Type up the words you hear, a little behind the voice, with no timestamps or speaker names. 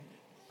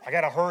I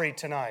got to hurry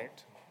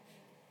tonight.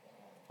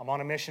 I'm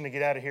on a mission to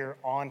get out of here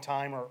on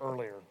time or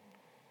earlier.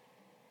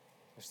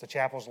 It's the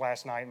chapels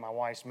last night, and my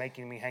wife's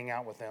making me hang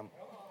out with them.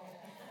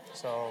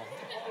 So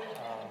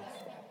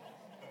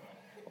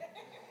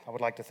I would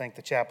like to thank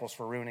the chapels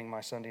for ruining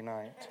my Sunday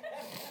night.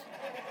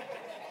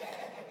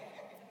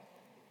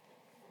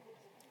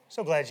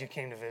 So glad you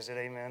came to visit,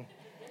 amen.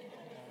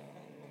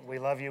 We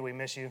love you, we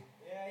miss you.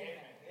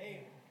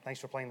 Thanks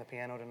for playing the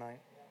piano tonight.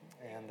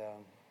 And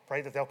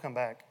pray that they'll come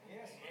back.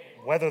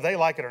 Whether they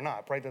like it or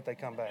not, pray that they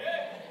come back.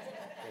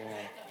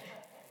 Amen.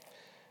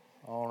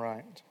 All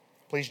right.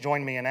 Please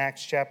join me in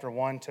Acts chapter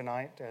 1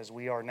 tonight, as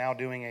we are now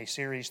doing a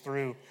series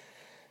through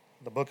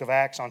the book of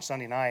Acts on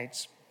Sunday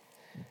nights.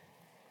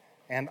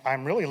 And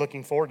I'm really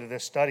looking forward to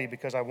this study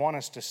because I want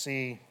us to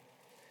see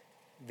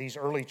these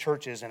early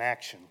churches in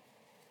action.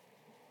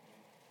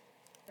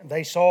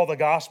 They saw the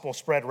gospel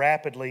spread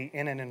rapidly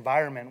in an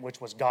environment which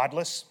was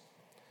godless,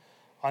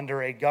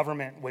 under a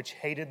government which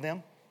hated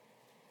them.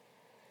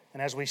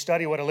 And as we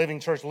study what a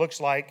living church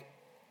looks like,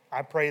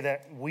 I pray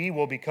that we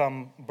will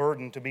become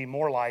burdened to be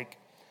more like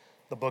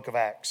the book of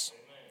Acts.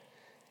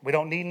 We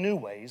don't need new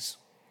ways.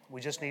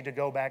 We just need to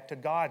go back to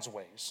God's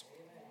ways.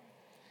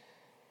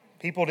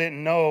 People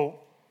didn't know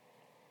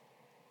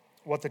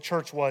what the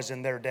church was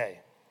in their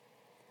day.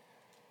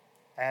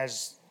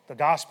 As the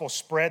gospel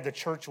spread, the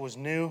church was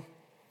new.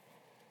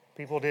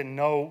 People didn't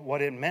know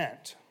what it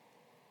meant.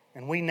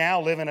 And we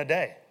now live in a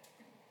day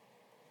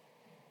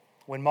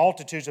when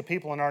multitudes of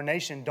people in our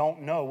nation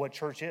don't know what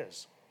church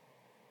is.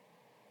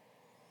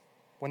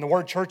 When the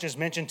word church is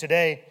mentioned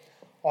today,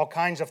 all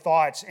kinds of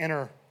thoughts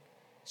enter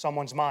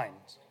someone's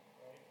minds.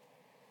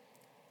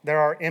 There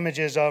are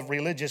images of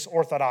religious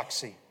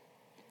orthodoxy.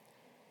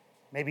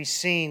 Maybe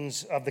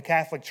scenes of the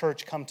Catholic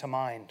Church come to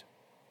mind.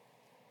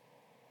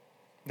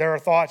 There are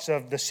thoughts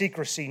of the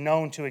secrecy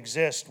known to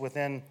exist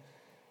within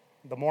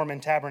the Mormon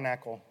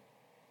Tabernacle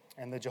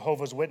and the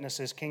Jehovah's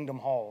Witnesses kingdom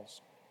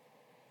halls.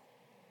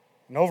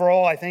 And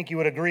overall, I think you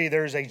would agree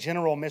there's a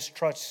general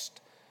mistrust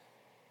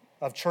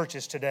of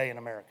churches today in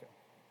America.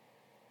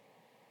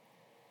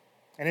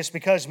 And it's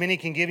because many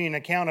can give you an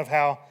account of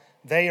how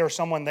they or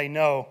someone they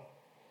know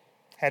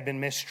had been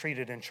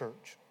mistreated in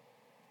church.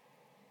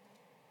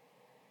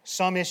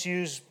 Some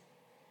issues,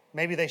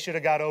 maybe they should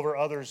have got over,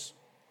 others,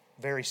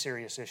 very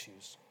serious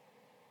issues.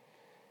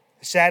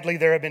 Sadly,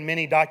 there have been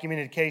many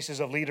documented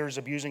cases of leaders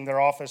abusing their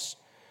office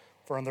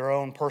for their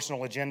own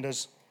personal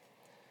agendas.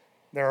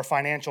 There are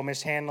financial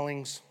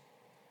mishandlings,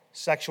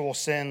 sexual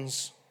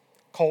sins,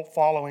 cult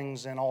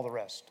followings, and all the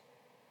rest.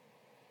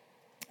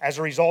 As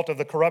a result of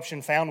the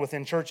corruption found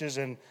within churches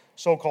and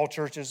so-called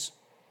churches,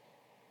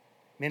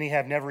 many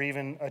have never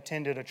even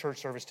attended a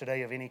church service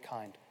today of any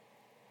kind.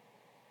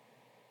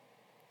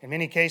 In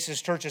many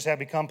cases, churches have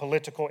become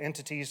political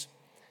entities,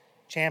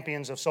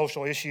 champions of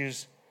social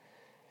issues,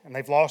 and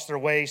they've lost their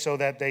way so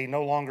that they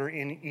no longer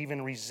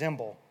even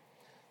resemble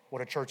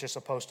what a church is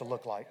supposed to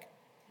look like.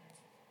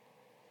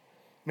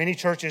 Many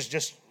churches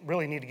just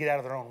really need to get out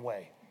of their own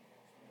way.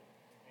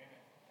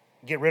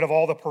 Get rid of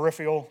all the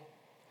peripheral,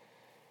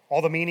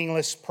 all the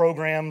meaningless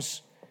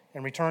programs,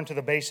 and return to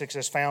the basics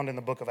as found in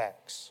the book of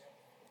Acts.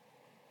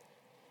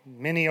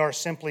 Many are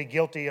simply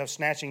guilty of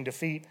snatching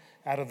defeat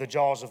out of the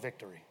jaws of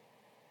victory.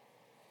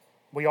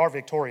 We are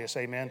victorious,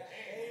 amen.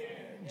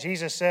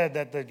 Jesus said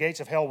that the gates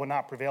of hell would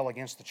not prevail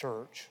against the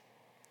church.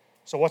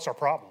 So what's our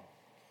problem?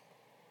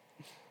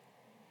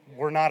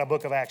 We're not a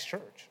book of Acts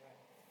church.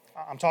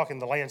 I'm talking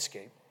the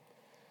landscape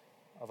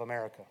of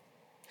America.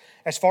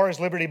 As far as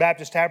Liberty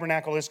Baptist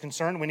Tabernacle is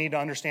concerned, we need to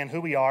understand who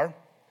we are,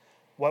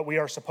 what we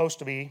are supposed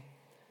to be,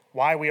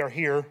 why we are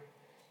here,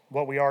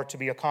 what we are to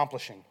be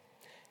accomplishing.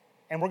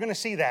 And we're going to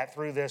see that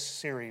through this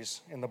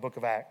series in the book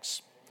of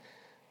Acts.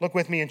 Look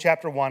with me in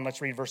chapter 1.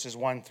 Let's read verses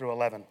 1 through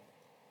 11.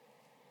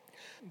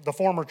 The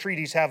former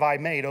treatise have I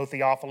made, O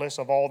Theophilus,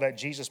 of all that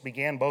Jesus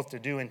began both to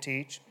do and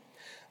teach,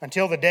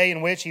 until the day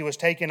in which he was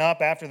taken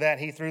up. After that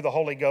he through the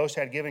Holy Ghost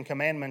had given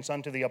commandments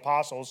unto the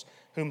apostles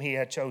whom he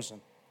had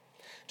chosen,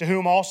 to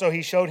whom also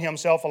he showed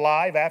himself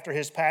alive after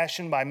his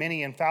passion by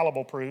many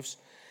infallible proofs,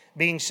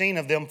 being seen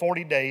of them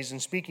 40 days,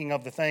 and speaking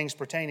of the things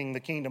pertaining the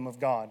kingdom of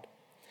God.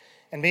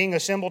 And being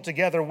assembled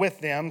together with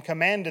them,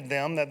 commanded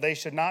them that they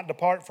should not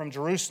depart from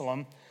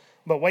Jerusalem,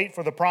 but wait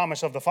for the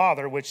promise of the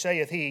Father, which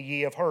saith he,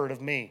 Ye have heard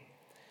of me.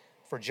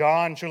 For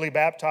John truly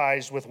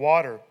baptized with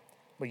water,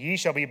 but ye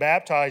shall be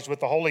baptized with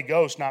the Holy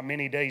Ghost not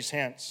many days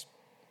hence.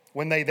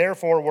 When they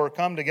therefore were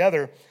come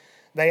together,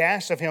 they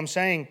asked of him,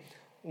 saying,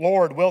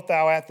 Lord, wilt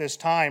thou at this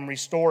time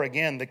restore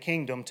again the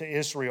kingdom to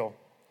Israel?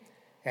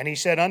 And he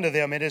said unto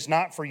them, It is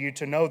not for you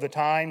to know the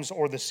times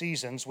or the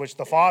seasons which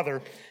the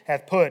Father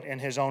hath put in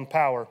his own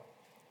power.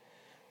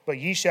 But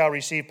ye shall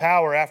receive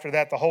power after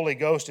that the Holy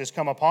Ghost is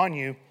come upon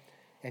you,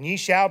 and ye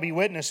shall be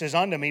witnesses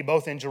unto me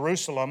both in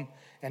Jerusalem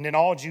and in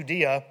all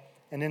Judea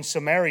and in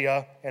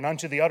Samaria and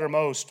unto the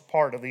uttermost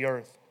part of the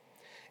earth.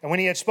 And when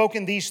he had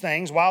spoken these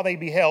things, while they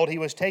beheld, he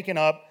was taken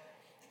up,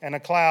 and a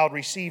cloud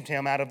received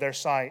him out of their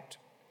sight.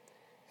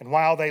 And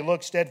while they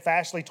looked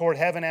steadfastly toward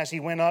heaven as he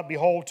went up,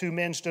 behold, two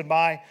men stood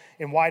by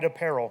in white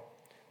apparel,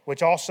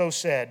 which also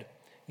said,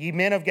 Ye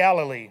men of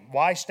Galilee,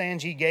 why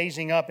stand ye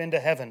gazing up into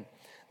heaven?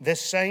 This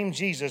same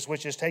Jesus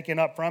which is taken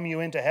up from you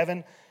into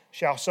heaven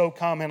shall so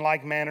come in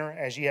like manner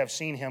as ye have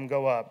seen him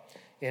go up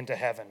into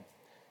heaven.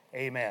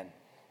 Amen.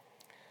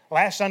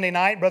 Last Sunday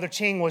night, Brother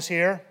Ching was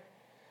here.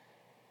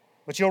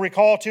 But you'll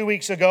recall 2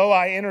 weeks ago,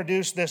 I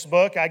introduced this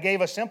book. I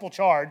gave a simple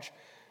charge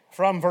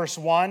from verse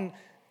 1.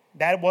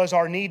 That was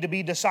our need to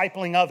be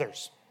discipling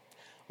others.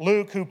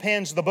 Luke, who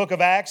pens the book of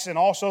Acts and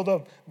also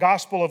the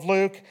Gospel of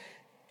Luke,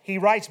 he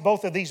writes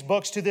both of these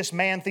books to this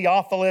man,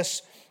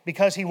 Theophilus,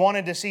 because he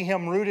wanted to see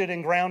him rooted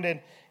and grounded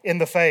in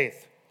the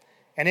faith.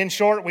 And in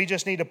short, we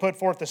just need to put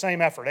forth the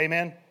same effort.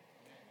 Amen?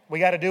 We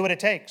got to do what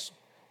it takes.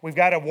 We've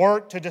got to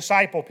work to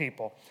disciple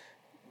people.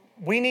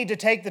 We need to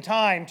take the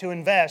time to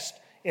invest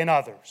in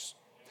others.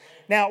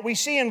 Now, we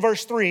see in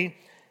verse 3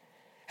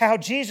 how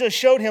Jesus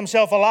showed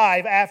himself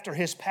alive after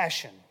his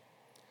passion.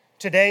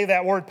 Today,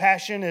 that word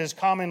passion is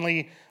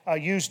commonly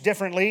used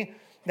differently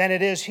than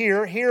it is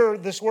here. Here,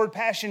 this word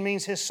passion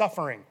means his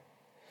suffering.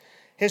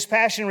 His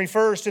passion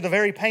refers to the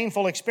very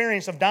painful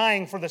experience of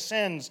dying for the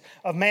sins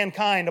of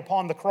mankind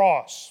upon the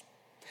cross.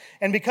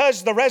 And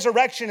because the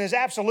resurrection is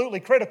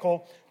absolutely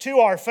critical to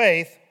our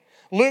faith,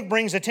 Luke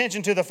brings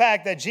attention to the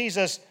fact that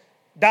Jesus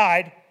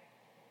died,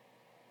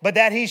 but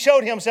that he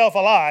showed himself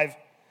alive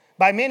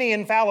by many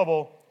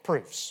infallible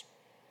proofs.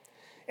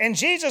 And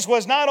Jesus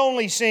was not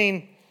only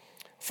seen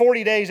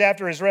 40 days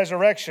after his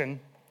resurrection,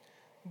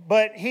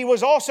 but he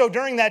was also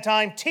during that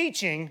time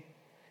teaching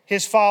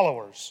his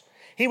followers.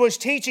 He was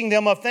teaching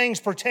them of things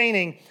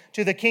pertaining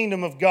to the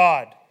kingdom of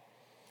God.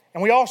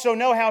 And we also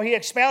know how he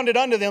expounded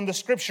unto them the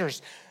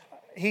scriptures.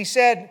 He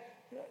said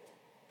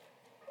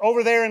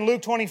over there in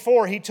Luke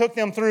 24, he took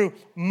them through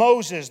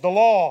Moses, the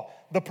law,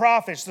 the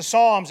prophets, the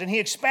Psalms, and he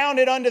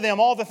expounded unto them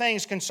all the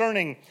things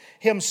concerning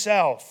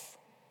himself.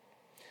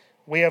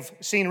 We have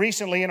seen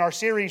recently in our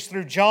series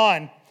through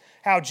John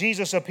how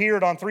Jesus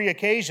appeared on 3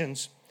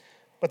 occasions.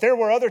 But there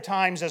were other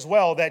times as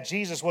well that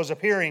Jesus was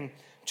appearing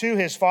to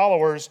his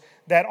followers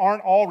that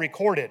aren't all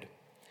recorded.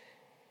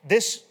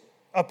 This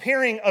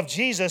appearing of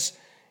Jesus,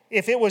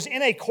 if it was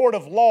in a court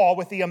of law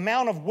with the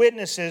amount of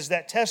witnesses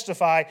that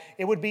testify,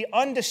 it would be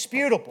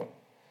undisputable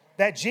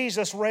that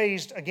Jesus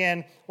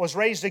was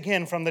raised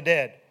again from the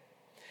dead.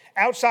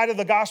 Outside of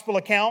the gospel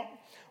account,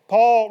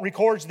 Paul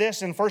records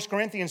this in 1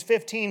 Corinthians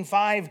 15,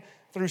 5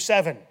 through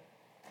 7.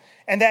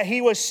 And that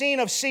he was seen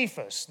of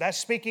Cephas, that's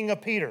speaking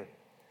of Peter,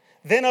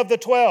 then of the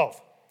 12.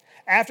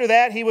 After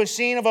that, he was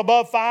seen of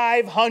above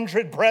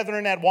 500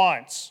 brethren at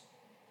once,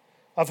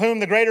 of whom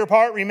the greater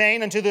part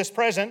remain unto this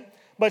present,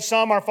 but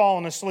some are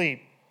fallen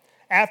asleep.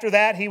 After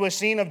that, he was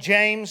seen of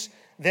James,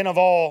 then of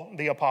all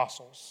the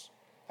apostles.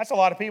 That's a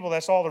lot of people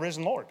that saw the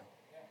risen Lord.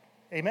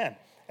 Amen.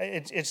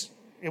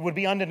 It would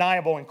be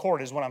undeniable in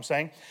court is what I'm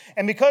saying.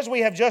 And because we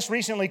have just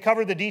recently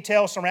covered the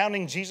details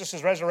surrounding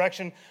Jesus'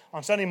 resurrection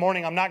on Sunday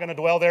morning, I'm not going to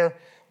dwell there,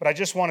 but I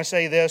just want to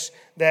say this,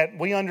 that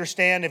we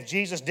understand if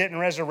Jesus didn't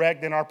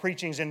resurrect, then our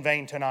preaching's in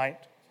vain tonight.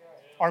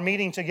 Our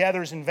meeting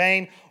together is in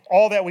vain.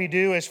 All that we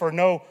do is for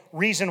no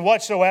reason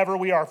whatsoever.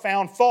 We are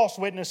found false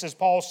witnesses,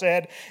 Paul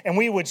said, and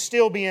we would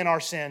still be in our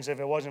sins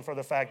if it wasn't for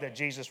the fact that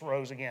Jesus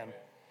rose again.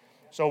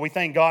 So we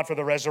thank God for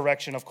the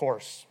resurrection, of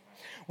course.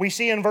 We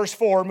see in verse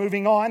 4,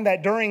 moving on,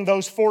 that during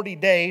those 40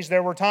 days,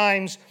 there were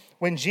times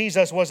when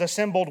Jesus was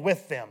assembled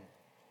with them.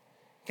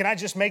 Can I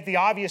just make the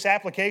obvious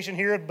application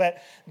here?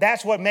 But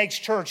that's what makes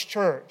church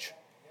church.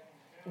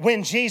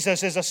 When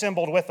Jesus is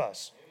assembled with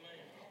us.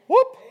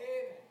 Whoop!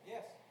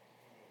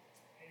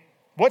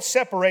 What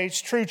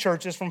separates true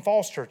churches from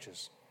false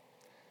churches?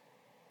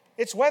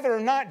 It's whether or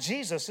not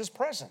Jesus is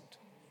present.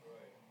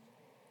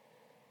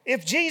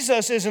 If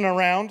Jesus isn't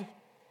around,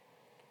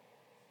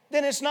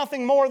 then it's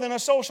nothing more than a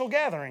social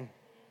gathering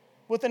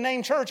with the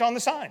name church on the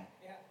sign.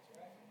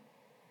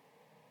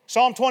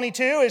 Psalm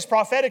 22 is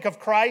prophetic of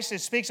Christ. It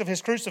speaks of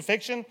his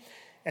crucifixion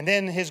and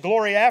then his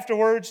glory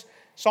afterwards.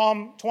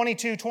 Psalm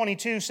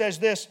 22:22 says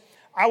this,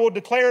 I will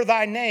declare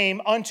thy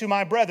name unto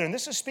my brethren.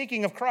 This is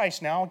speaking of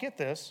Christ now. Get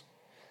this.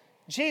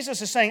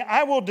 Jesus is saying,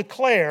 I will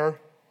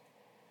declare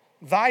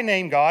thy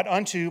name, God,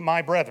 unto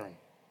my brethren.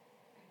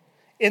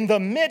 In the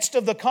midst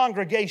of the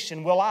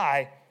congregation will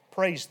I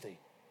praise thee.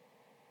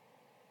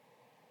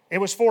 It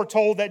was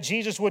foretold that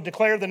Jesus would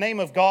declare the name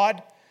of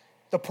God,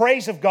 the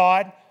praise of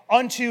God,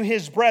 unto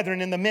his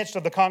brethren in the midst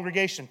of the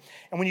congregation.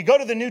 And when you go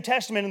to the New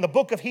Testament in the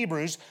book of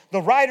Hebrews,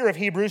 the writer of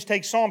Hebrews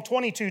takes Psalm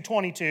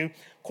 22:22,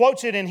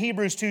 quotes it in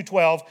Hebrews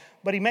 2:12,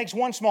 but he makes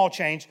one small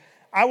change.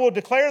 I will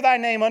declare thy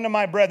name unto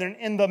my brethren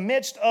in the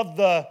midst of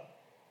the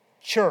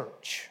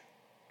church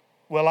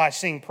will I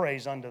sing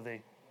praise unto thee.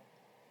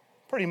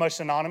 Pretty much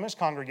synonymous,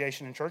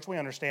 congregation and church. We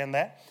understand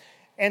that.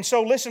 And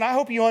so listen, I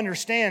hope you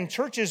understand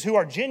churches who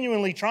are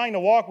genuinely trying to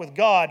walk with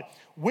God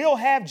will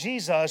have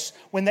Jesus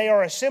when they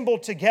are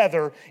assembled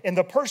together in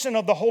the person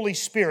of the Holy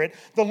Spirit.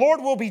 The Lord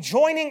will be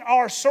joining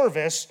our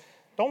service.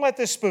 Don't let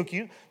this spook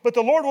you. But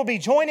the Lord will be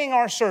joining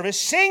our service,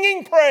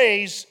 singing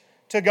praise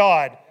to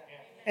God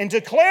and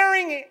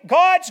declaring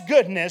God's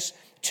goodness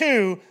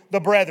to the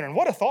brethren.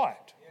 What a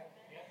thought.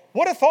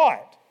 What a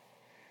thought.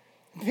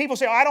 People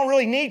say, I don't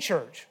really need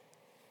church.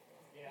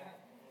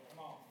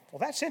 Well,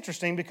 that's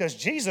interesting because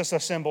Jesus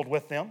assembled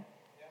with them.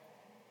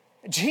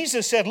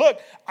 Jesus said, look,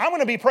 I'm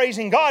going to be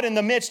praising God in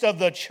the midst of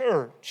the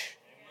church.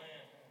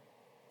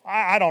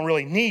 I don't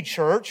really need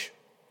church.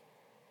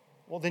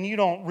 Well, then you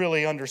don't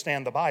really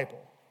understand the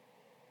Bible.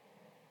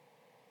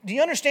 Do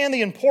you understand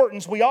the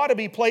importance we ought to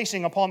be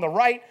placing upon the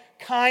right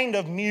kind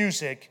of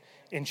music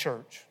in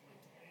church?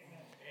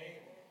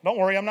 Don't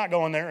worry, I'm not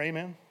going there,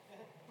 amen.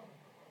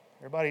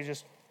 Everybody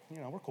just,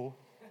 we're cool.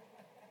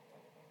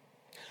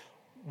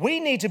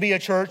 We need to be a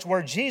church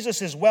where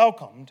Jesus is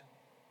welcomed,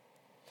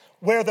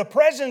 where the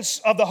presence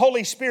of the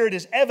Holy Spirit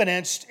is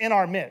evidenced in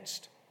our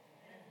midst.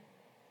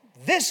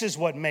 This is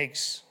what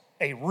makes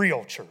a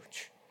real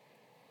church.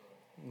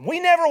 We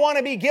never want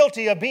to be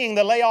guilty of being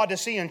the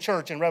Laodicean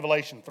church in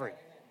Revelation 3,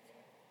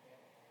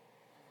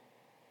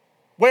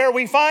 where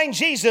we find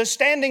Jesus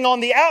standing on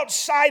the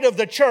outside of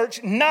the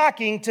church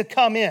knocking to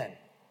come in.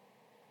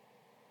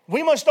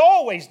 We must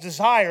always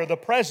desire the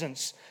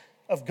presence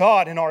of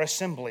God in our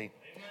assembly.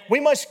 We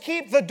must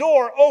keep the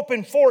door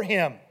open for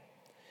Him.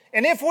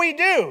 And if we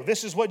do,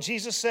 this is what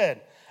Jesus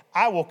said,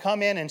 I will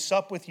come in and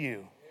sup with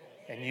you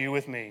and you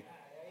with me.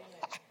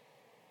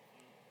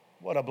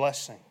 What a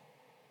blessing.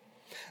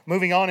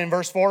 Moving on in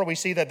verse 4, we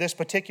see that this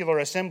particular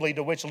assembly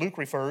to which Luke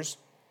refers,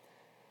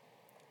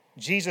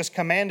 Jesus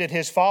commanded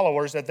His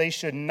followers that they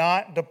should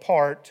not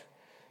depart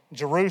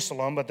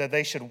Jerusalem, but that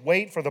they should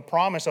wait for the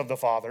promise of the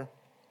Father.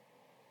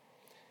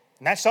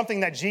 And that's something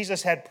that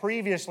Jesus had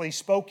previously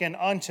spoken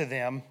unto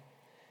them.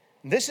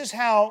 This is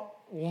how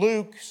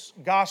Luke's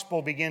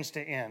gospel begins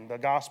to end, the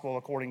gospel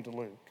according to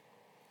Luke.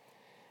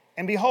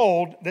 And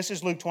behold, this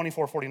is Luke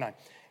 24:49.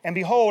 And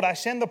behold, I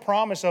send the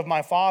promise of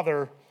my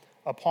Father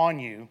upon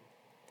you,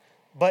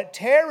 but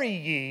tarry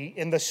ye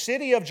in the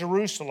city of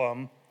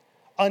Jerusalem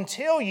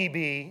until ye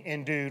be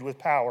endued with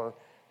power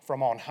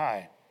from on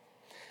high.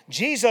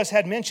 Jesus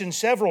had mentioned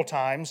several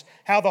times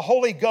how the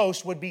Holy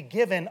Ghost would be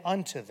given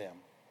unto them.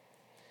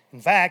 In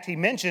fact, He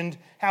mentioned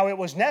how it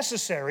was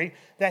necessary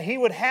that He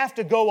would have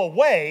to go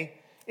away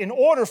in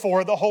order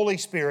for the Holy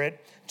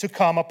Spirit to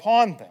come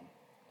upon them.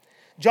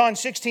 John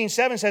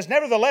 16:7 says,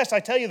 nevertheless, I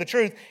tell you the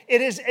truth,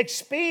 it is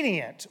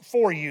expedient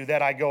for you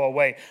that I go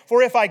away.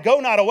 For if I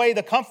go not away,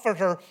 the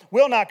Comforter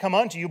will not come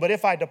unto you, but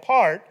if I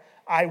depart,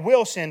 I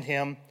will send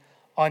Him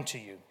unto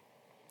you.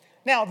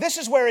 Now, this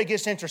is where it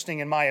gets interesting,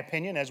 in my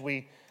opinion, as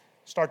we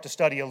start to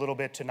study a little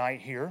bit tonight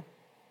here.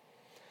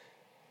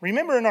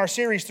 Remember in our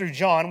series through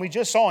John, we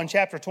just saw in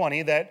chapter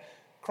 20 that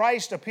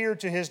Christ appeared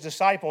to His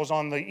disciples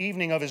on the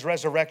evening of His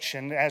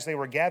resurrection as they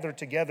were gathered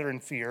together in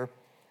fear.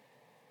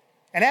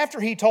 And after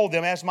He told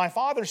them, as my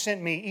Father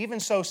sent me, even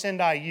so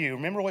send I you.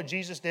 Remember what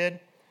Jesus did?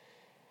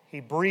 He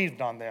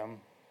breathed on them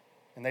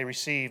and they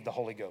received the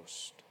Holy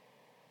Ghost.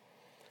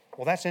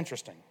 Well, that's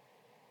interesting.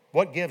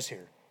 What gives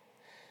here?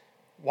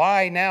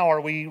 Why now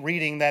are we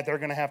reading that they're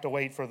going to have to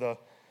wait for the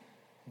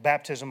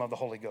baptism of the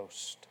Holy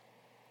Ghost?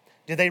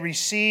 Did they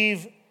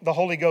receive the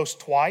Holy Ghost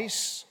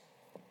twice?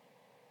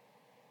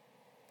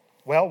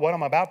 Well, what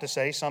I'm about to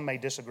say, some may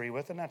disagree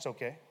with, and that's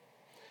okay.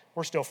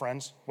 We're still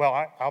friends.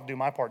 Well, I'll do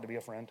my part to be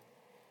a friend.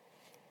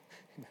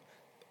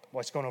 Well,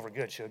 it's going over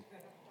good, should.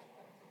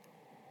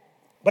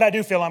 But I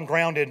do feel I'm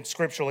grounded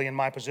scripturally in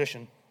my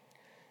position.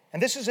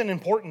 And this is an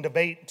important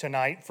debate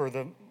tonight for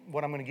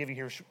what I'm going to give you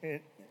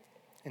here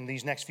in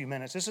these next few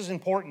minutes. This is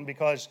important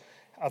because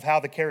of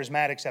how the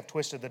charismatics have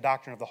twisted the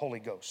doctrine of the Holy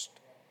Ghost.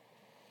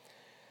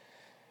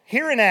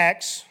 Here in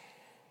Acts,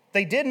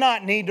 they did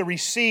not need to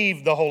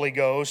receive the Holy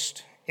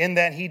Ghost in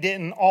that He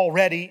didn't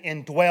already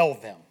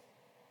indwell them.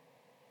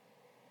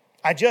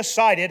 I just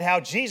cited how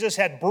Jesus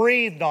had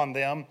breathed on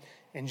them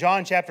in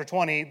John chapter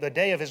 20, the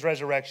day of His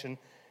resurrection.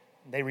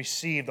 They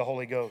received the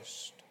Holy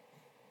Ghost.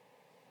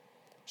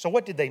 So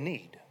what did they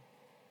need?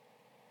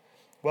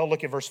 Well,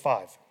 look at verse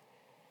 5.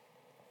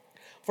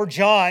 For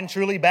John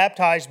truly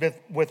baptized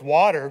with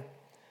water,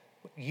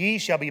 ye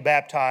shall be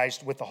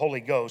baptized with the Holy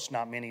Ghost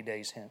not many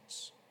days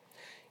hence.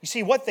 You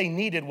see, what they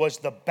needed was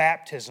the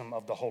baptism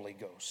of the Holy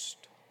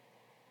Ghost.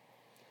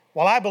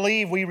 While I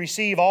believe we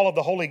receive all of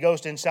the Holy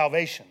Ghost in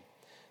salvation,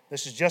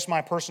 this is just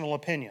my personal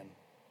opinion,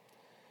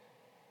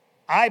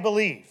 I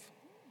believe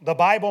the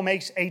Bible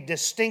makes a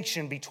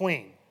distinction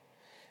between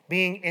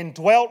being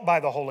indwelt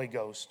by the Holy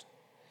Ghost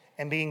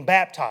and being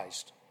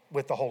baptized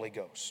with the Holy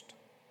Ghost.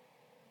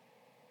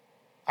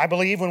 I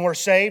believe when we're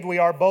saved, we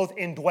are both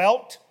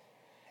indwelt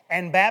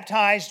and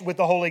baptized with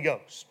the Holy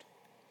Ghost.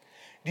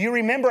 Do you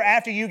remember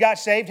after you got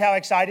saved how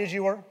excited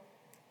you were?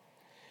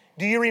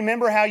 Do you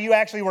remember how you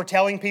actually were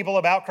telling people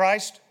about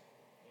Christ?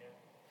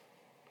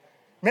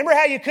 Remember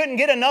how you couldn't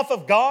get enough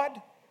of God?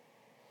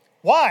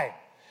 Why?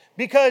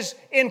 Because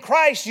in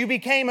Christ you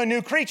became a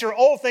new creature.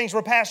 Old things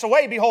were passed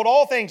away. Behold,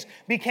 all things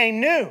became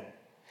new.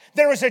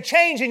 There was a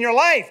change in your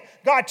life.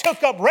 God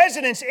took up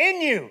residence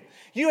in you.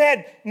 You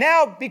had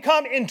now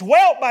become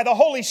indwelt by the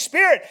Holy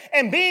Spirit,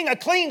 and being a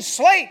clean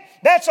slate,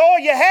 that's all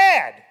you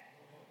had.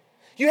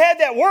 You had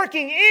that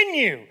working in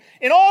you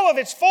in all of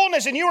its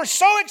fullness, and you were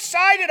so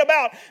excited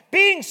about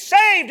being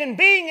saved and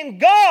being in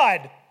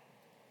God.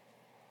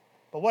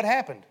 But what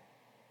happened?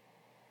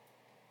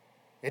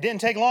 It didn't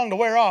take long to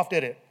wear off,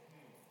 did it?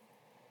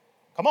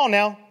 Come on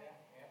now.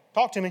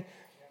 Talk to me. It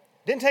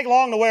didn't take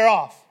long to wear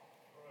off.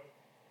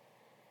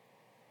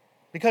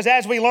 Because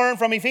as we learn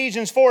from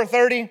Ephesians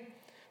 4:30,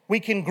 we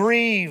can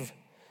grieve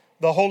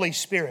the Holy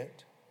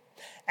Spirit.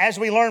 As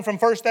we learn from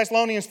 1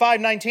 Thessalonians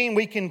 5:19,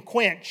 we can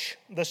quench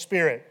the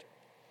Spirit.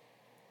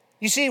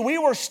 You see, we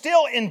were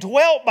still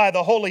indwelt by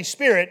the Holy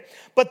Spirit,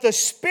 but the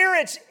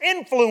Spirit's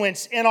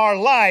influence in our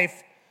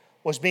life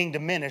was being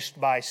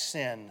diminished by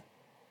sin.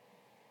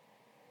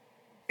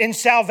 In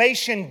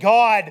salvation,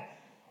 God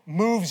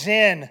moves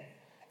in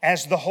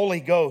as the Holy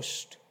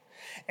Ghost.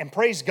 And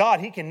praise God,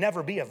 He can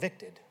never be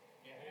evicted.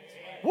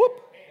 Whoop.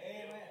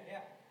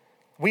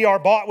 We are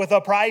bought with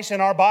a price,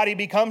 and our body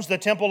becomes the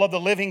temple of the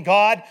living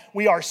God.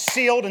 We are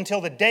sealed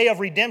until the day of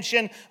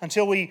redemption,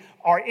 until we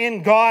are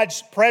in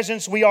God's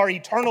presence. We are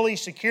eternally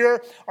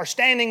secure. Our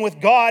standing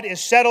with God is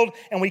settled,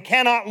 and we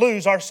cannot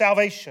lose our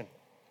salvation.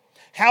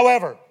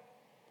 However,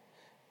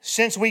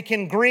 since we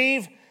can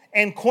grieve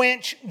and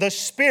quench the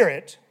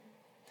Spirit,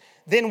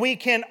 then we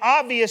can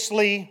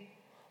obviously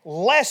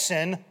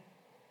lessen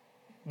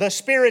the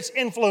Spirit's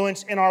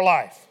influence in our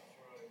life.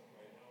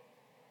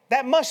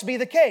 That must be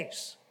the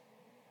case.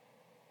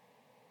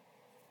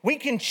 We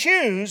can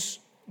choose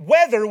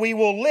whether we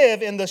will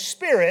live in the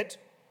Spirit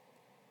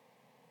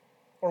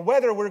or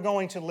whether we're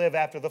going to live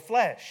after the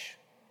flesh.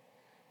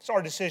 It's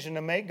our decision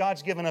to make.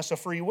 God's given us a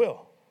free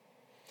will.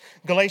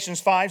 Galatians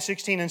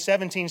 5:16 and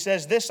 17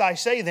 says, "This I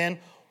say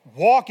then,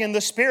 walk in the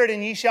Spirit,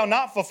 and ye shall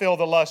not fulfill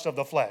the lust of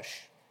the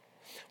flesh.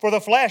 For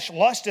the flesh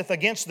lusteth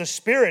against the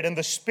Spirit, and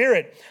the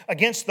Spirit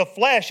against the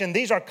flesh, and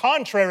these are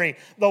contrary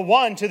the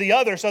one to the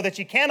other, so that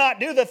ye cannot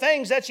do the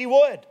things that ye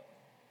would."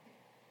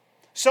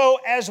 So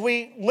as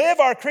we live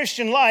our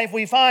Christian life,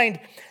 we find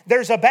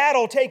there's a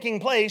battle taking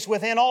place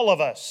within all of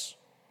us.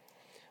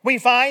 We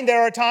find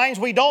there are times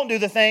we don't do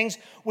the things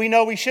we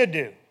know we should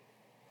do.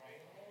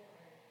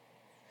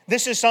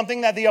 This is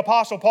something that the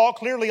Apostle Paul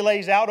clearly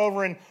lays out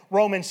over in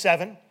Romans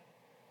 7.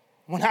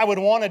 When I would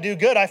want to do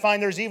good, I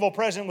find there's evil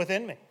present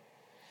within me.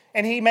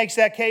 And he makes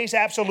that case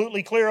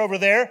absolutely clear over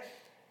there.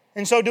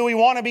 And so do we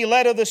want to be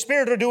led of the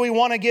Spirit, or do we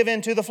want to give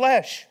in to the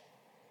flesh?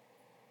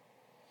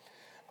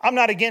 I'm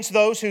not against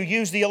those who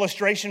use the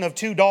illustration of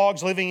two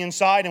dogs living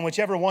inside, and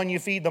whichever one you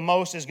feed the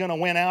most is going to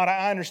win out.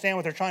 I understand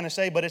what they're trying to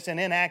say, but it's an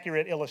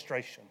inaccurate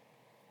illustration.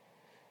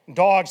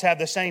 Dogs have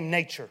the same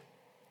nature.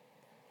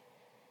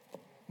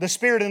 The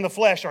Spirit and the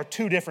flesh are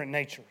two different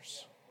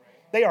natures.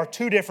 They are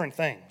two different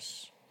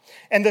things.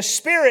 And the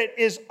Spirit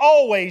is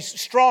always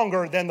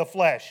stronger than the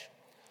flesh.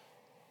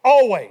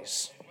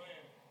 Always.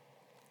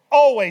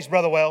 Always,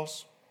 Brother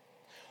Wells.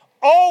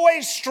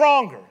 Always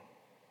stronger.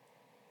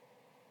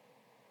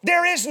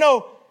 There is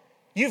no,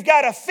 you've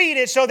got to feed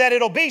it so that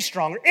it'll be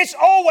stronger. It's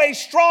always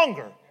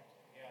stronger.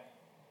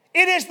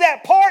 It is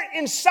that part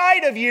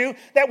inside of you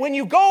that when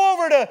you go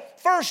over to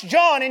 1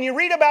 John and you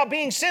read about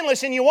being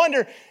sinless and you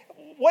wonder,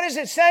 what is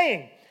it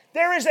saying?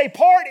 There is a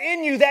part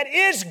in you that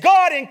is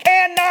God and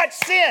cannot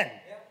sin.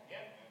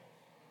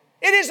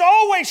 It is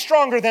always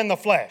stronger than the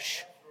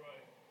flesh.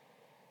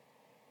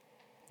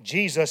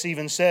 Jesus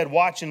even said,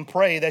 "Watch and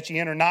pray that ye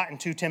enter not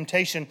into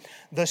temptation.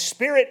 The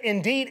spirit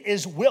indeed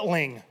is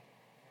willing,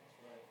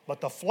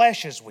 but the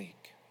flesh is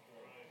weak."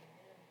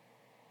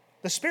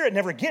 The spirit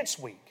never gets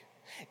weak.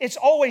 It's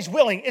always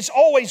willing. It's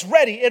always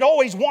ready. It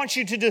always wants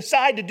you to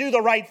decide to do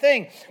the right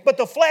thing. But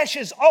the flesh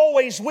is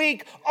always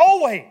weak,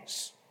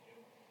 always.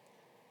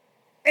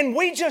 And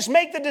we just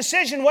make the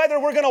decision whether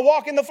we're going to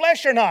walk in the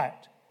flesh or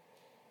not.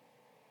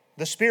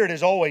 The Spirit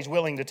is always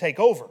willing to take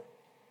over.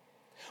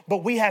 But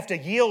we have to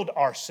yield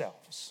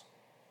ourselves.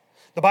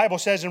 The Bible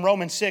says in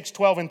Romans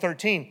 6:12 and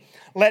 13,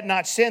 "Let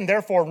not sin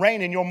therefore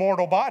reign in your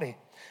mortal body,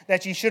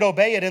 that ye should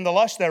obey it in the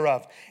lust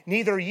thereof.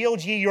 Neither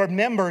yield ye your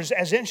members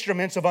as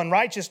instruments of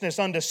unrighteousness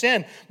unto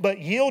sin, but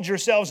yield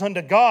yourselves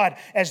unto God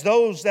as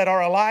those that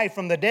are alive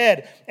from the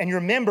dead, and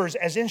your members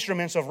as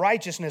instruments of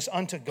righteousness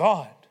unto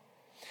God."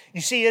 You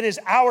see, it is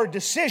our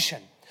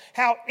decision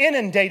how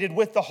inundated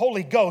with the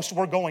Holy Ghost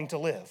we're going to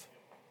live.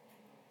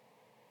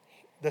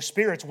 The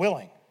Spirit's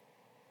willing.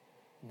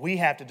 We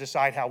have to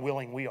decide how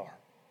willing we are.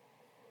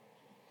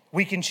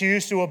 We can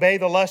choose to obey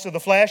the lust of the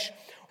flesh,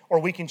 or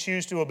we can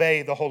choose to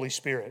obey the Holy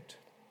Spirit.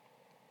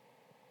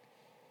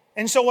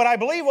 And so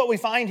what we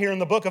find here in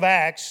the book of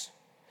Acts,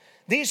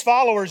 these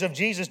followers of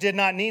Jesus did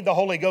not need the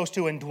Holy Ghost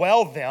to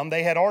indwell them.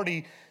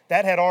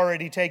 That had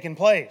already taken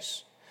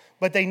place.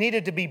 But they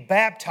needed to be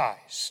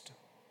baptized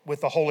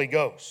with the Holy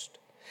Ghost.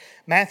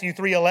 Matthew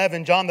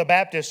 3:11, John the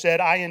Baptist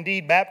said, "I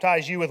indeed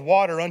baptize you with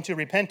water unto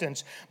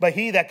repentance, but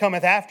he that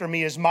cometh after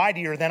me is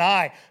mightier than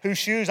I, whose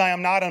shoes I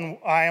am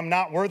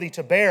not worthy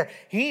to bear.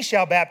 He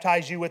shall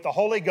baptize you with the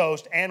Holy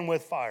Ghost and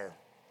with fire."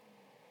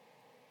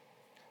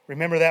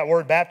 Remember, that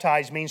word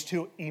baptize means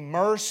to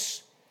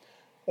immerse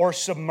or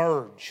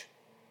submerge.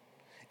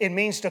 It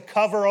means to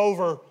cover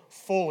over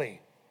fully.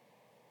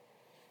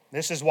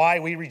 This is why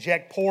we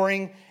reject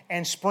pouring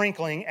and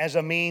sprinkling as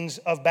a means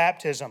of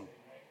baptism.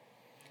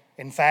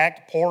 In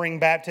fact, pouring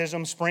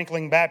baptisms,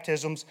 sprinkling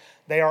baptisms,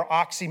 they are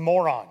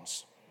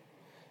oxymorons.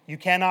 You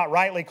cannot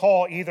rightly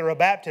call either a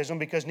baptism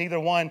because neither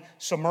one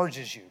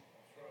submerges you.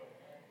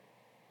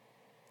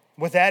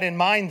 With that in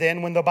mind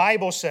then, when the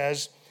Bible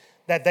says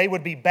that they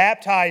would be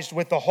baptized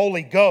with the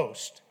Holy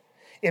Ghost,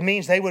 it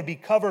means they would be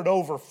covered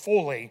over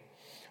fully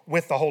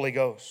with the Holy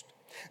Ghost.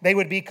 They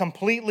would be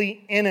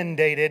completely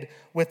inundated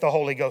with the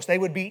Holy Ghost. They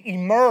would be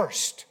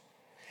immersed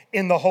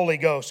in the Holy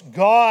Ghost.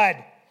 God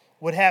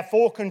would have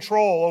full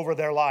control over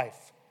their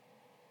life.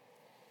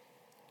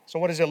 So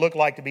what does it look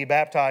like to be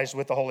baptized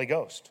with the Holy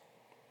Ghost?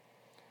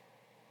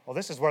 Well,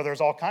 this is where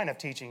there's all kind of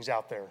teachings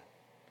out there.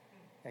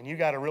 And you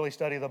got to really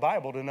study the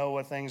Bible to know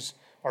what things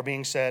are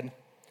being said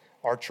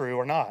are true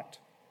or not.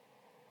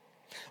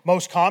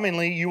 Most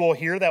commonly, you will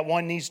hear that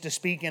one needs to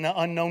speak in an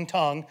unknown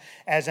tongue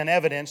as an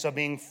evidence of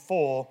being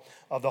full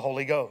of the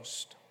Holy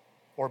Ghost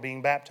or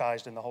being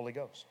baptized in the Holy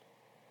Ghost.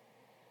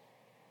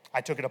 I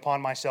took it upon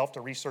myself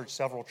to research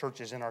several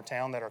churches in our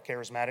town that are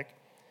charismatic,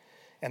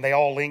 and they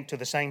all link to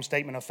the same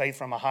statement of faith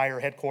from a higher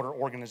headquarter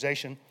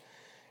organization.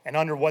 And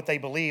under what they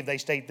believe, they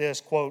state this,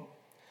 quote,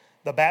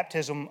 "The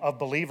baptism of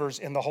believers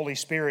in the Holy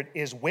Spirit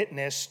is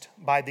witnessed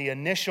by the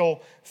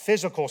initial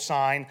physical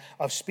sign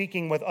of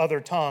speaking with other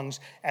tongues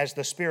as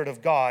the Spirit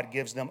of God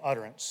gives them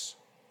utterance,"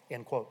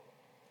 end quote.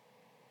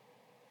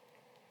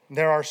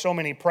 There are so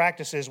many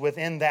practices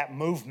within that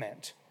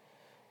movement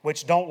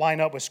which don't line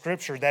up with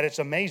Scripture that it's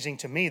amazing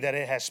to me that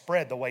it has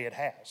spread the way it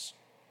has.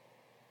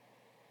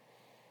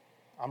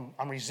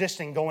 I'm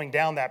resisting going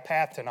down that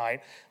path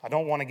tonight. I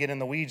don't want to get in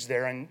the weeds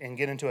there and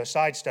get into a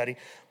side study.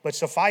 But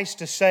suffice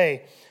to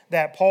say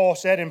that Paul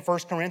said in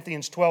 1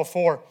 Corinthians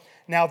 12:4,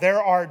 "Now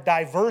there are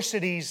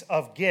diversities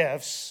of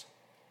gifts,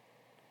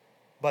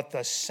 but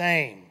the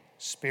same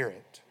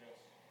Spirit."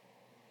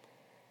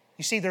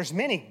 You see, there's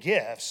many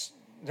gifts.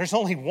 There's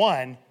only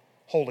one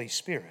Holy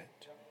Spirit.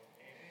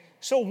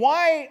 So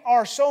why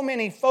are so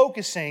many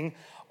focusing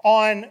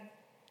on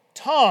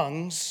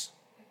tongues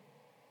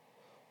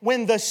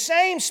when the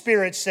same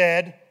Spirit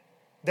said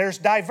there's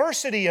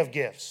diversity of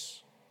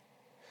gifts?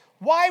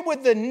 Why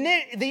would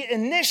the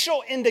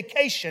initial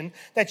indication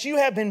that you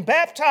have been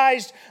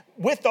baptized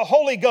with the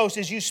Holy Ghost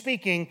is you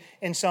speaking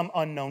in some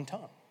unknown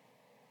tongue?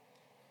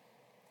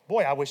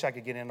 Boy, I wish I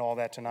could get into all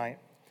that tonight.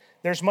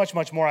 There's much,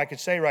 much more I could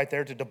say right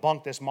there to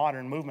debunk this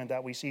modern movement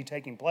that we see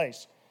taking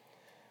place.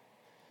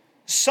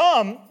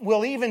 Some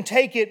will even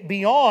take it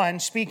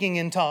beyond speaking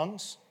in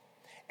tongues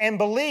and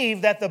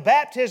believe that the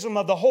baptism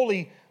of the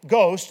Holy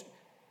Ghost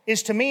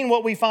is to mean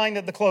what we find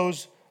at the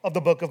close of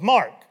the book of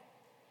Mark,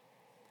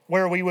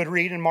 where we would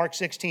read in Mark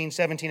 16,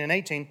 17, and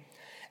 18,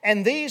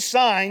 "And these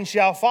signs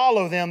shall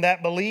follow them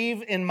that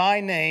believe in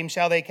my name.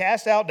 Shall they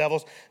cast out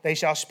devils? They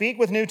shall speak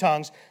with new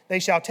tongues. They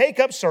shall take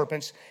up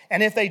serpents.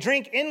 And if they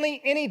drink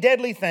any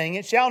deadly thing,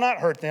 it shall not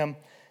hurt them.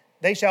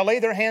 They shall lay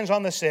their hands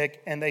on the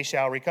sick, and they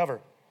shall recover."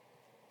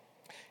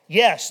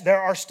 Yes, there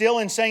are still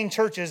insane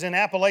churches in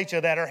Appalachia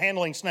that are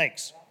handling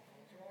snakes.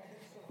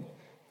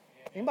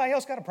 Anybody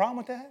else got a problem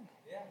with that?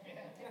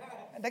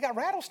 They got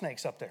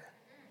rattlesnakes up there.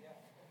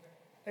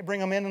 They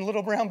bring them in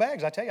little brown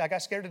bags. I tell you, I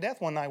got scared to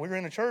death one night. We were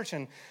in a church,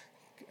 and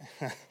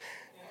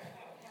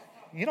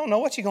you don't know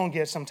what you're going to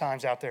get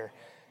sometimes out there.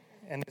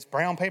 And this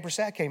brown paper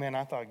sack came in, and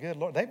I thought, good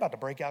Lord, they're about to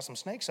break out some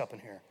snakes up in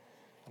here.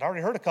 I'd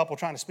already heard a couple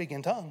trying to speak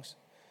in tongues.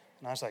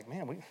 And I was like,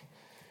 man,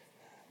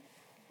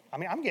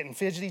 I'm getting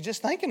fidgety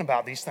just thinking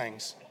about these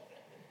things.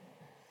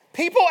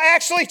 People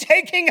actually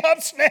taking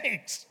up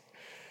snakes.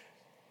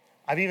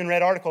 I've even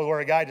read articles where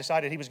a guy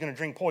decided he was going to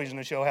drink poison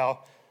to show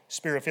how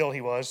spirit-filled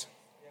he was.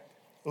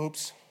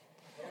 Oops.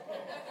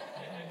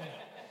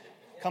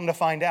 Come to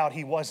find out,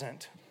 he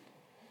wasn't.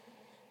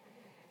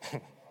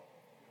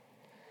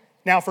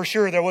 Now, for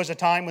sure, there was a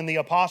time when the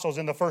apostles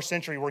in the first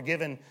century were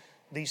given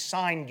these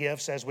sign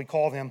gifts, as we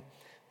call them,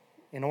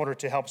 in order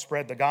to help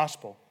spread the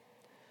gospel.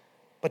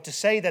 But to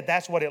say that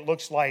that's what it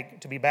looks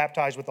like to be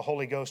baptized with the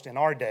Holy Ghost in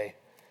our day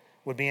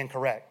would be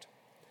incorrect,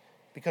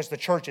 because the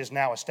church is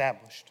now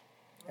established,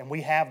 and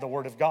we have the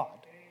Word of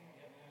God.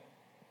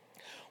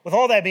 With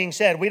all that being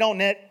said,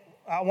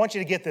 I want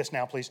you to get this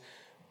now, please.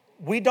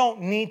 We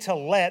don't need to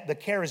let the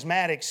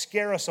charismatics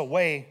scare us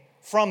away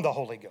from the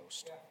Holy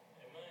Ghost.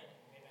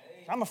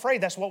 I'm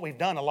afraid that's what we've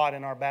done a lot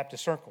in our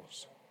Baptist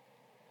circles.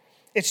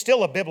 It's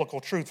still a biblical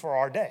truth for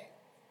our day.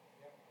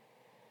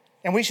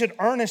 And we should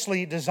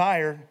earnestly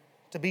desire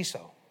to be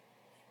so.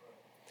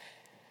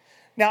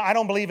 Now, I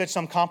don't believe it's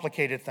some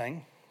complicated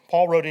thing.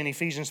 Paul wrote in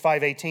Ephesians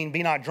 5:18,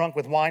 "Be not drunk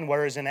with wine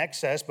where is in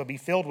excess, but be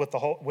filled with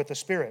the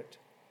Spirit."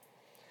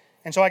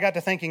 And so I got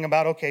to thinking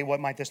about, okay, what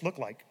might this look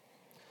like?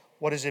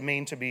 What does it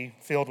mean to be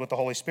filled with the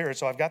Holy Spirit?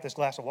 So I've got this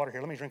glass of water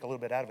here. Let me drink a little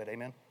bit out of it,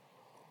 amen?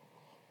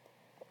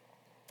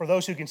 For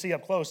those who can see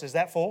up close, is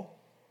that full?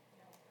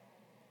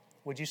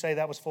 Would you say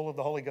that was full of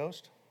the Holy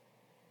Ghost?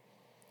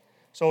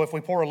 So if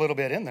we pour a little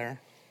bit in there,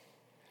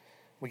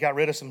 we got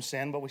rid of some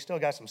sin, but we still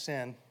got some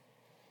sin.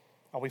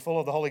 Are we full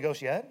of the Holy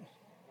Ghost yet?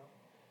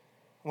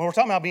 When we're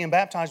talking about being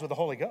baptized with the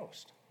Holy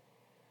Ghost.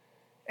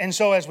 And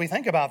so as we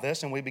think about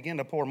this and we begin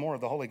to pour more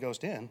of the Holy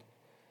Ghost in,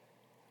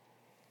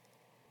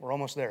 we're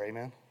almost there,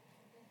 amen?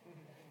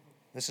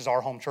 This is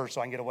our home church,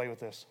 so I can get away with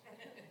this.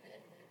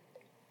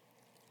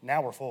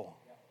 Now we're full.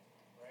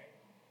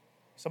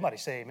 Somebody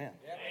say amen.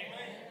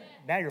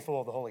 Now you're full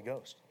of the Holy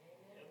Ghost.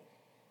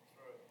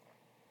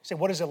 Say,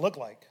 what does it look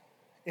like?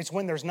 It's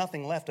when there's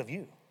nothing left of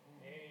you.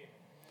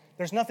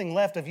 There's nothing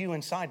left of you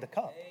inside the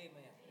cup.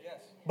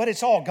 But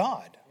it's all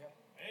God.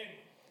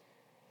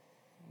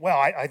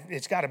 Well,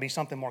 it's got to be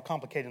something more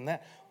complicated than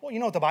that. Well, you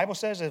know what the Bible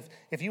says?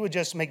 If you would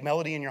just make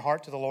melody in your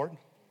heart to the Lord,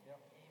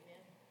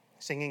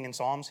 singing in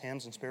psalms,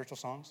 hymns, and spiritual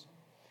songs,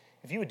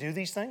 if you would do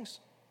these things,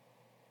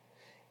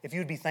 if you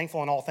would be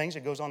thankful in all things,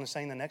 it goes on to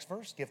say in the next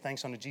verse, give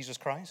thanks unto Jesus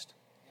Christ,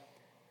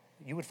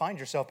 you would find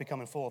yourself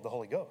becoming full of the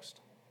Holy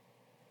Ghost.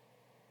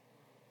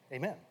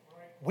 Amen.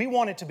 We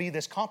want it to be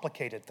this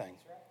complicated thing.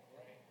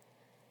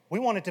 We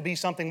want it to be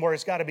something where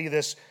it's got to be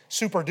this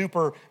super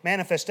duper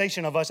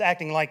manifestation of us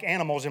acting like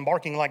animals and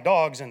barking like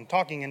dogs and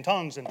talking in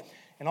tongues and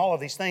all of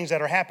these things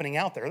that are happening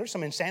out there. There's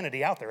some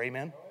insanity out there,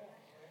 amen?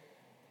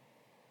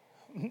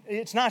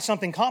 It's not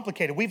something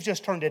complicated. We've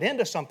just turned it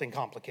into something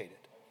complicated.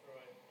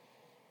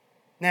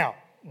 Now,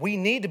 we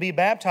need to be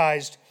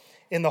baptized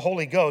in the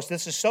Holy Ghost.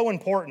 This is so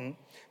important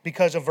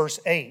because of verse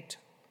 8.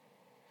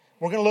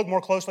 We're going to look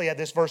more closely at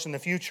this verse in the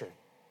future.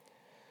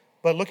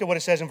 But look at what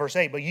it says in verse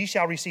 8. But ye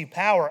shall receive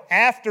power.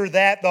 After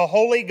that the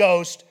Holy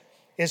Ghost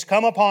is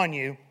come upon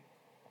you.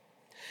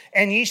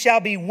 And ye shall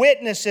be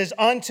witnesses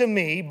unto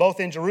me, both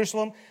in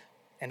Jerusalem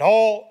and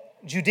all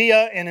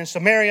Judea and in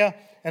Samaria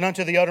and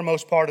unto the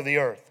uttermost part of the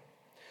earth.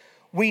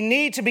 We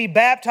need to be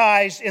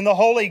baptized in the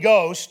Holy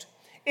Ghost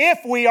if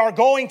we are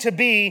going to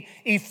be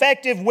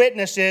effective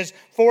witnesses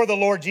for the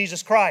Lord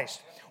Jesus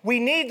Christ. We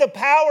need the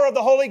power of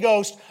the Holy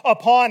Ghost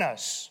upon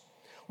us.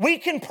 We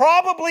can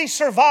probably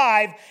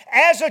survive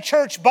as a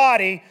church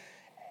body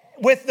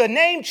with the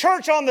name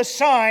church on the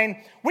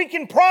sign. We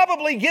can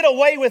probably get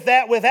away with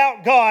that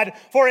without God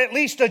for at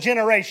least a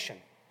generation.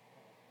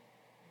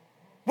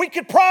 We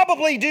could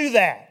probably do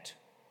that.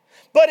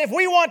 But if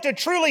we want to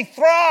truly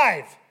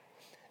thrive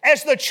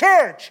as the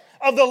church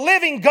of the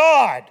living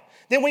God,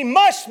 then we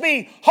must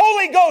be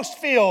Holy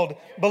Ghost-filled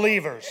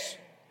believers.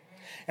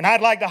 And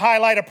I'd like to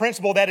highlight a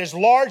principle that is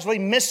largely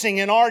missing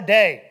in our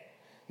day.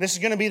 This is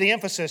going to be the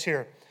emphasis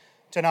here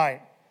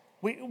tonight.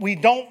 We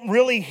don't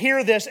really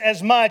hear this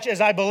as much as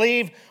I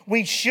believe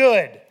we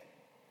should.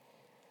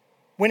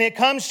 When it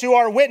comes to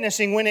our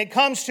witnessing, when it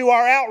comes to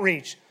our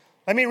outreach,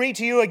 let me read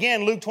to you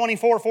again Luke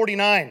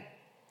 24:49.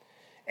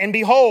 And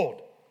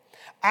behold,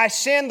 I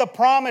send the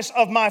promise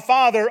of my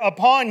Father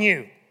upon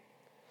you,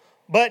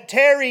 but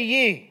tarry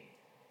ye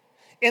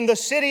in the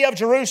city of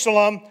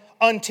Jerusalem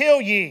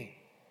until ye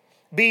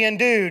be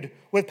endued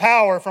with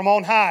power from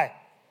on high.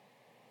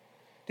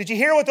 Did you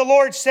hear what the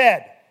Lord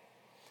said?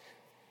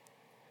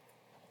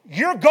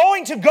 You're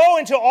going to go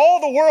into all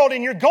the world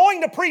and you're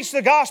going to preach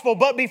the gospel,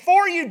 but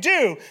before you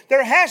do,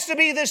 there has to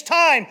be this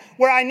time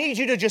where I need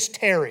you to just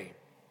tarry.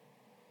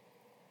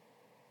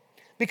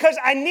 Because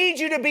I need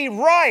you to be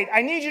right.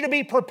 I need you to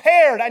be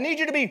prepared. I need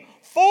you to be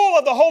full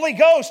of the Holy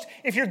Ghost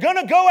if you're going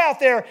to go out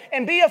there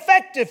and be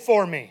effective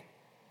for me.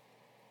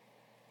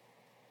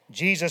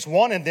 Jesus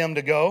wanted them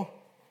to go.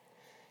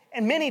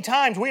 And many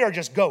times we are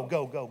just go,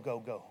 go, go, go,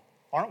 go,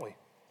 aren't we?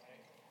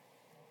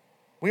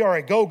 We are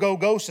a go, go,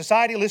 go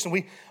society.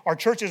 Listen, our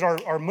churches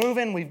are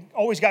moving. We've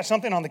always got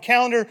something on the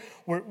calendar.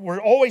 We're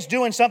always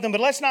doing something.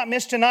 But let's not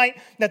miss tonight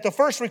that the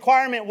first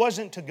requirement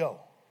wasn't to go.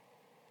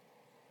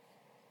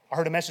 I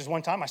heard a message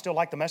one time. I still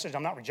like the message.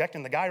 I'm not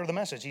rejecting the guy or the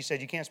message. He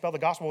said, you can't spell the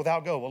gospel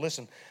without go. Well,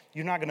 listen,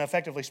 you're not going to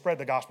effectively spread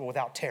the gospel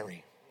without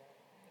tarry.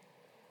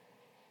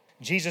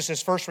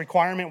 Jesus' first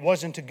requirement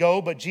wasn't to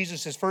go, but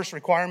Jesus' first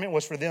requirement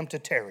was for them to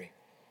tarry.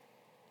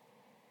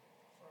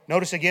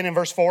 Notice again in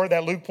verse 4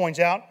 that Luke points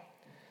out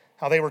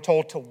how they were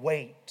told to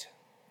wait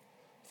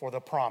for the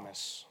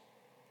promise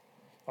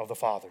of the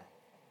Father.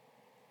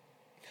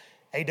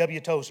 A.W.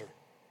 Tozer.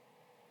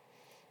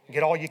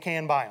 Get all you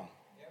can by him.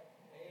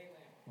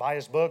 Buy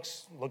his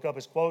books, look up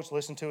his quotes,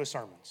 listen to his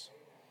sermons.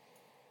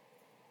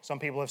 Some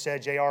people have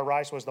said J.R.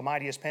 Rice was the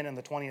mightiest pen in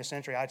the 20th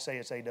century. I'd say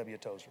it's A.W.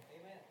 Tozer.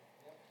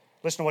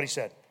 Listen to what he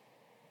said.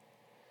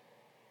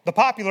 The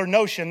popular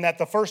notion that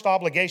the first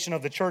obligation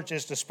of the church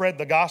is to spread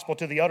the gospel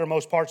to the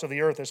uttermost parts of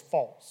the earth is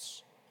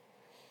false.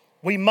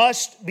 We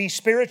must be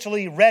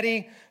spiritually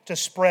ready to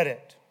spread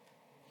it.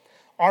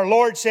 Our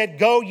Lord said,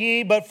 go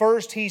ye, but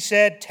first he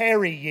said,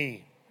 tarry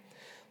ye.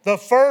 The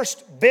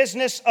first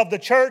business of the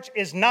church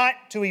is not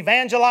to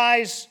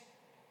evangelize,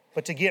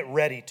 but to get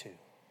ready to.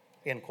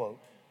 End quote.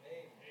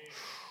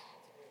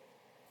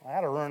 I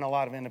had to ruin a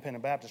lot of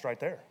independent Baptists right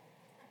there.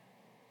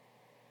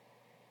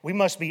 We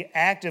must be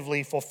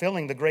actively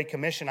fulfilling the Great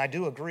Commission. I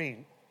do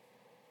agree.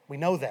 We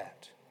know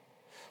that.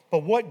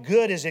 But what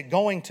good is it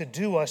going to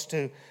do us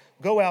to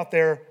go out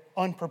there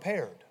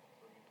unprepared?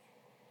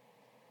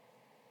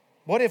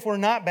 What if we're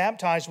not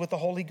baptized with the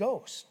Holy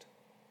Ghost?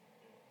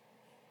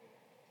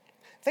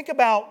 Think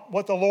about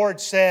what the Lord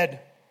said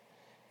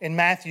in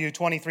Matthew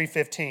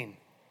 23:15.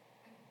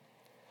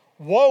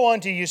 Woe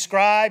unto you,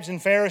 scribes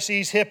and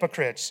Pharisees,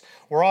 hypocrites.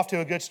 We're off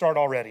to a good start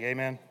already,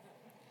 amen?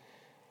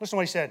 Listen to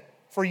what he said.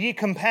 For ye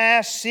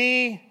compass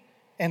sea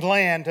and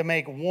land to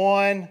make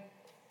one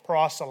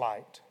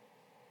proselyte.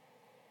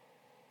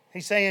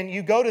 He's saying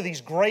you go to these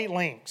great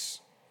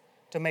lengths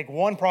to make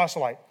one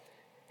proselyte.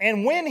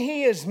 And when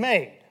he is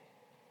made,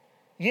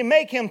 you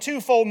make him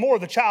twofold more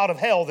the child of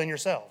hell than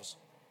yourselves.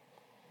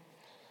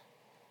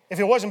 If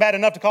it wasn't bad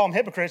enough to call them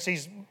hypocrites,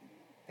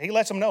 he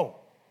lets them know.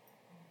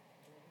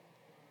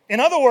 In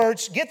other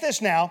words, get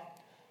this now,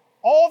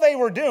 all they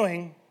were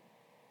doing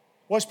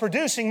was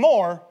producing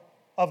more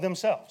of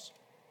themselves.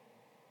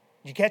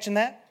 You catching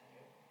that?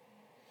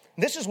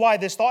 This is why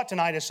this thought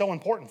tonight is so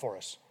important for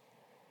us.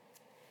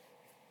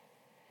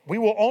 We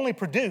will only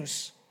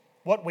produce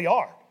what we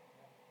are.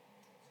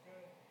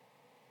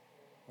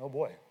 Oh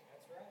boy.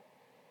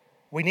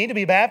 We need to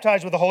be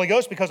baptized with the Holy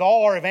Ghost because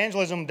all our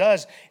evangelism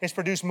does is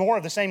produce more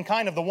of the same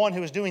kind of the one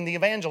who is doing the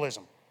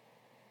evangelism.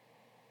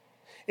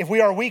 If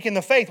we are weak in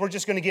the faith, we're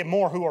just going to get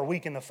more who are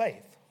weak in the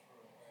faith.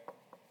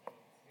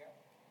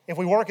 If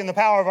we work in the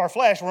power of our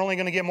flesh, we're only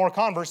going to get more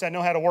converts that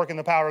know how to work in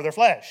the power of their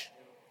flesh.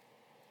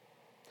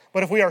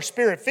 But if we are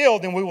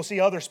Spirit-filled, then we will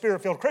see other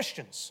Spirit-filled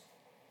Christians.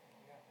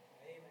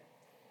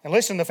 And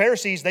listen, the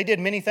Pharisees, they did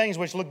many things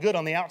which looked good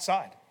on the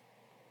outside.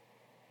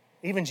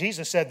 Even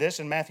Jesus said this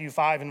in Matthew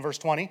 5 and verse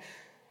 20.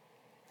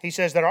 He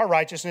says that our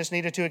righteousness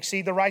needed to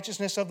exceed the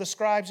righteousness of the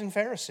scribes and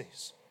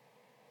Pharisees.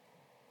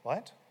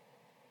 What?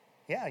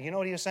 Yeah, you know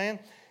what he was saying?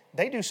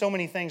 They do so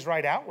many things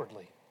right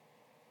outwardly.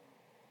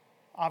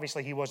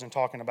 Obviously, he wasn't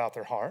talking about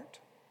their heart.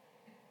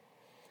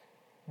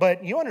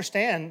 But you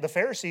understand, the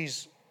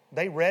Pharisees,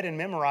 they read and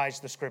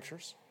memorized the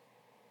Scriptures.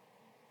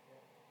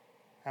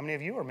 How many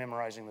of you are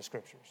memorizing the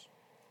Scriptures?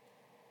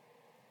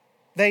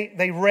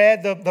 They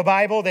read the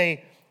Bible,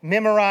 they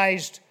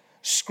memorized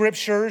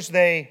Scriptures,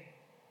 they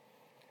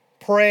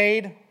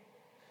prayed,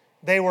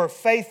 they were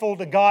faithful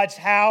to God's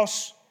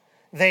house,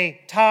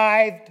 they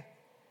tithed,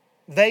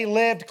 they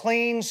lived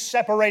clean,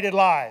 separated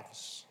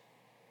lives.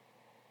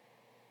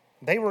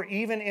 They were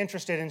even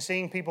interested in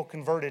seeing people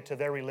converted to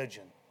their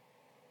religion.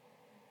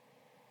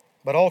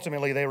 But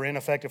ultimately, they were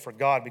ineffective for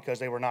God because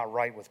they were not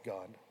right with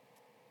God.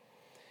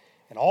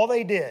 And all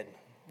they did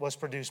was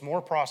produce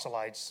more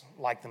proselytes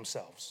like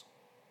themselves.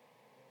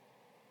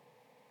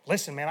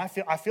 Listen, man,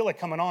 I feel it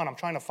coming on. I'm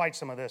trying to fight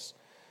some of this.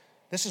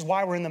 This is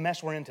why we're in the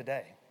mess we're in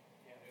today.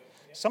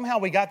 Somehow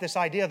we got this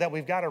idea that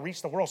we've got to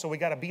reach the world, so we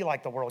got to be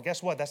like the world.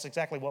 Guess what? That's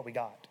exactly what we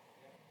got.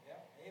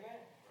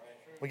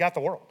 We got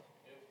the world.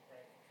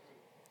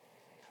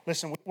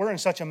 Listen, we're in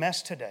such a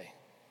mess today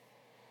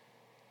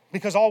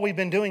because all we've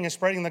been doing is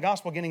spreading the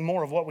gospel, getting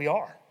more of what we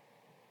are.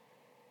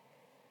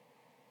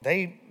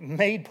 They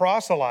made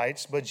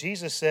proselytes, but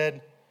Jesus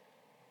said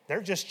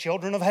they're just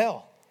children of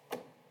hell.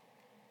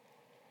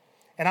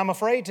 And I'm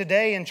afraid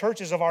today in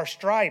churches of our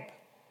stripe,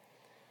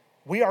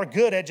 we are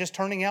good at just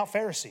turning out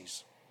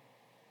Pharisees.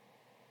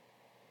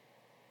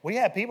 We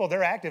have people,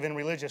 they're active in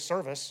religious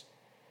service.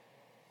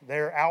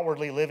 They're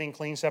outwardly living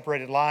clean,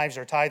 separated lives.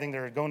 They're tithing,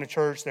 they're going to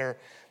church, they're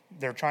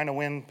trying to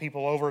win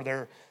people over.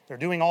 They're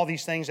doing all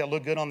these things that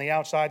look good on the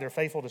outside. They're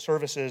faithful to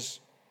services.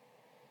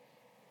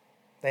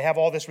 They have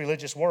all this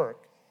religious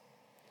work.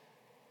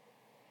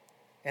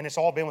 And it's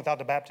all been without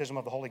the baptism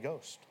of the Holy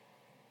Ghost.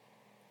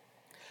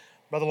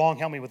 Brother Long,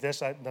 help me with this.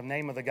 The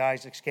name of the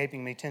guy's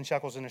escaping me. 10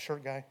 shekels in a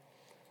shirt guy.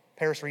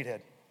 Paris Reedhead.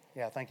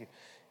 Yeah, thank you.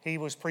 He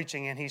was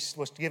preaching and he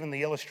was given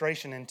the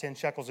illustration in 10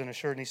 shekels in a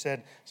shirt. And he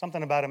said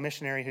something about a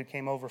missionary who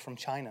came over from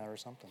China or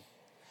something.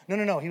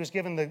 No. He was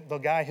given the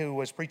guy who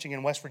was preaching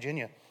in West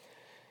Virginia.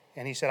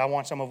 And he said, I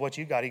want some of what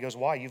you got. He goes,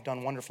 why? You've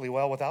done wonderfully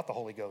well without the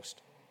Holy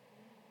Ghost.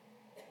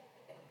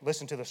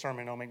 Listen to the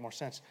sermon. It'll make more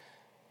sense.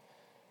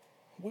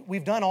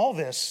 We've done all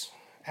this.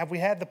 Have we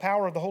had the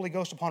power of the Holy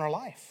Ghost upon our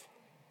life?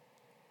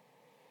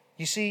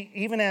 You see,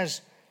 even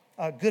as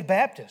a good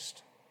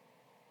Baptist,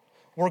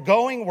 we're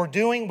going, we're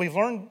doing, we've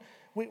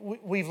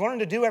learned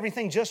to do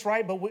everything just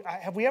right, but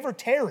have we ever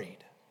tarried?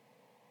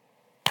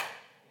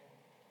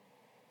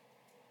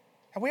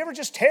 Have we ever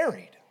just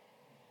tarried?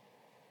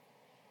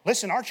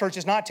 Listen, our church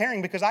is not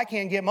tarrying because I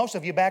can't get most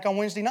of you back on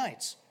Wednesday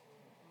nights.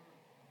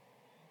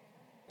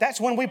 That's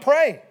when we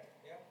pray.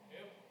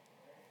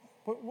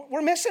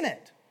 We're missing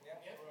it.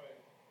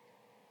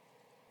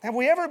 Have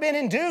we ever been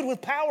endued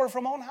with power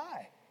from on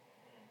high?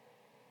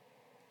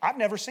 I've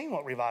never seen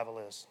what revival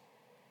is.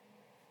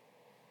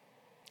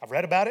 I've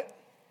read about it.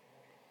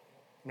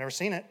 I've never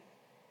seen it.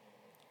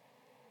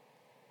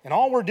 And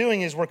all we're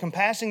doing is we're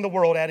compassing the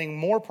world, adding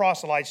more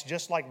proselytes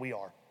just like we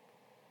are.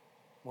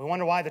 We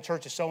wonder why the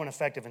church is so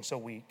ineffective and so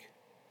weak,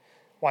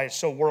 why it's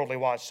so worldly,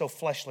 why it's so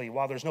fleshly,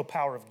 why there's no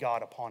power of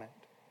God upon it.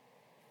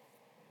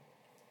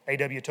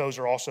 A.W.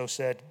 Tozer also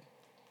said,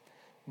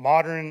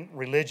 modern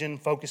religion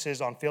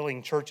focuses on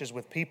filling churches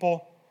with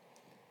people.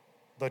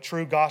 The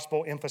true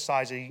gospel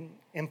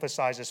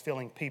emphasizes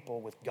filling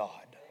people with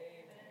God.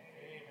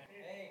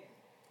 Amen.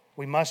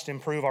 We must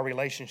improve our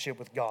relationship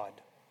with God.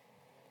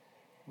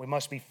 We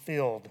must be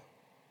filled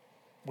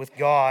with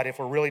God, if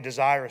we're really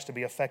desirous to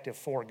be effective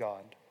for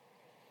God,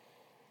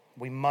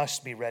 we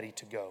must be ready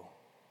to go.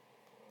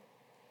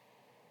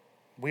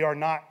 We are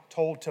not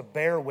told to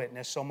bear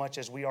witness so much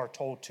as we are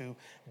told to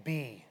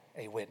be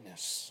a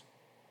witness.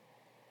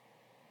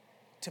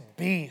 To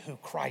be who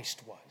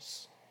Christ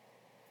was,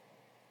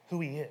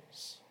 who He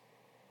is.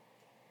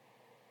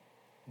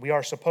 We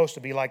are supposed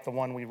to be like the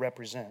one we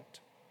represent.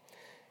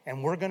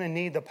 And we're going to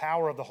need the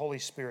power of the Holy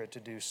Spirit to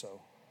do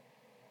so.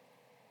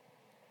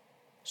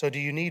 So do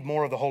you need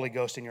more of the Holy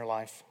Ghost in your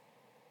life?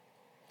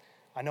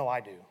 I know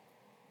I do.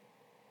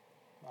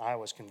 I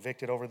was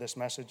convicted over this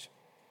message.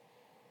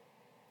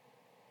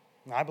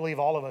 And I believe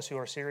all of us who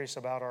are serious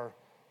about our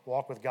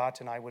walk with God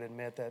tonight would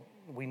admit that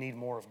we need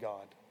more of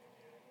God.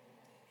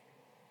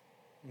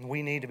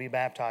 We need to be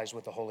baptized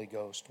with the Holy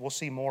Ghost. We'll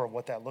see more of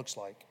what that looks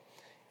like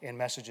in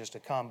messages to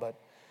come, but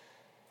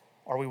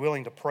are we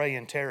willing to pray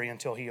and tarry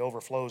until He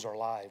overflows our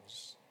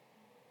lives?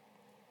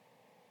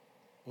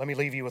 Let me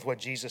leave you with what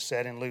Jesus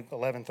said in Luke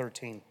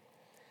 11:13.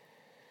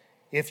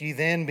 If ye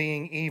then,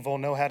 being evil,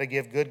 know how to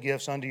give good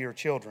gifts unto your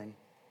children,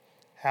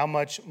 how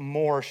much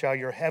more shall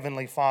your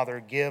heavenly Father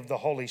give the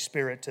Holy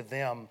Spirit to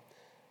them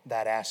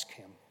that ask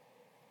Him?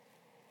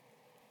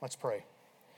 Let's pray.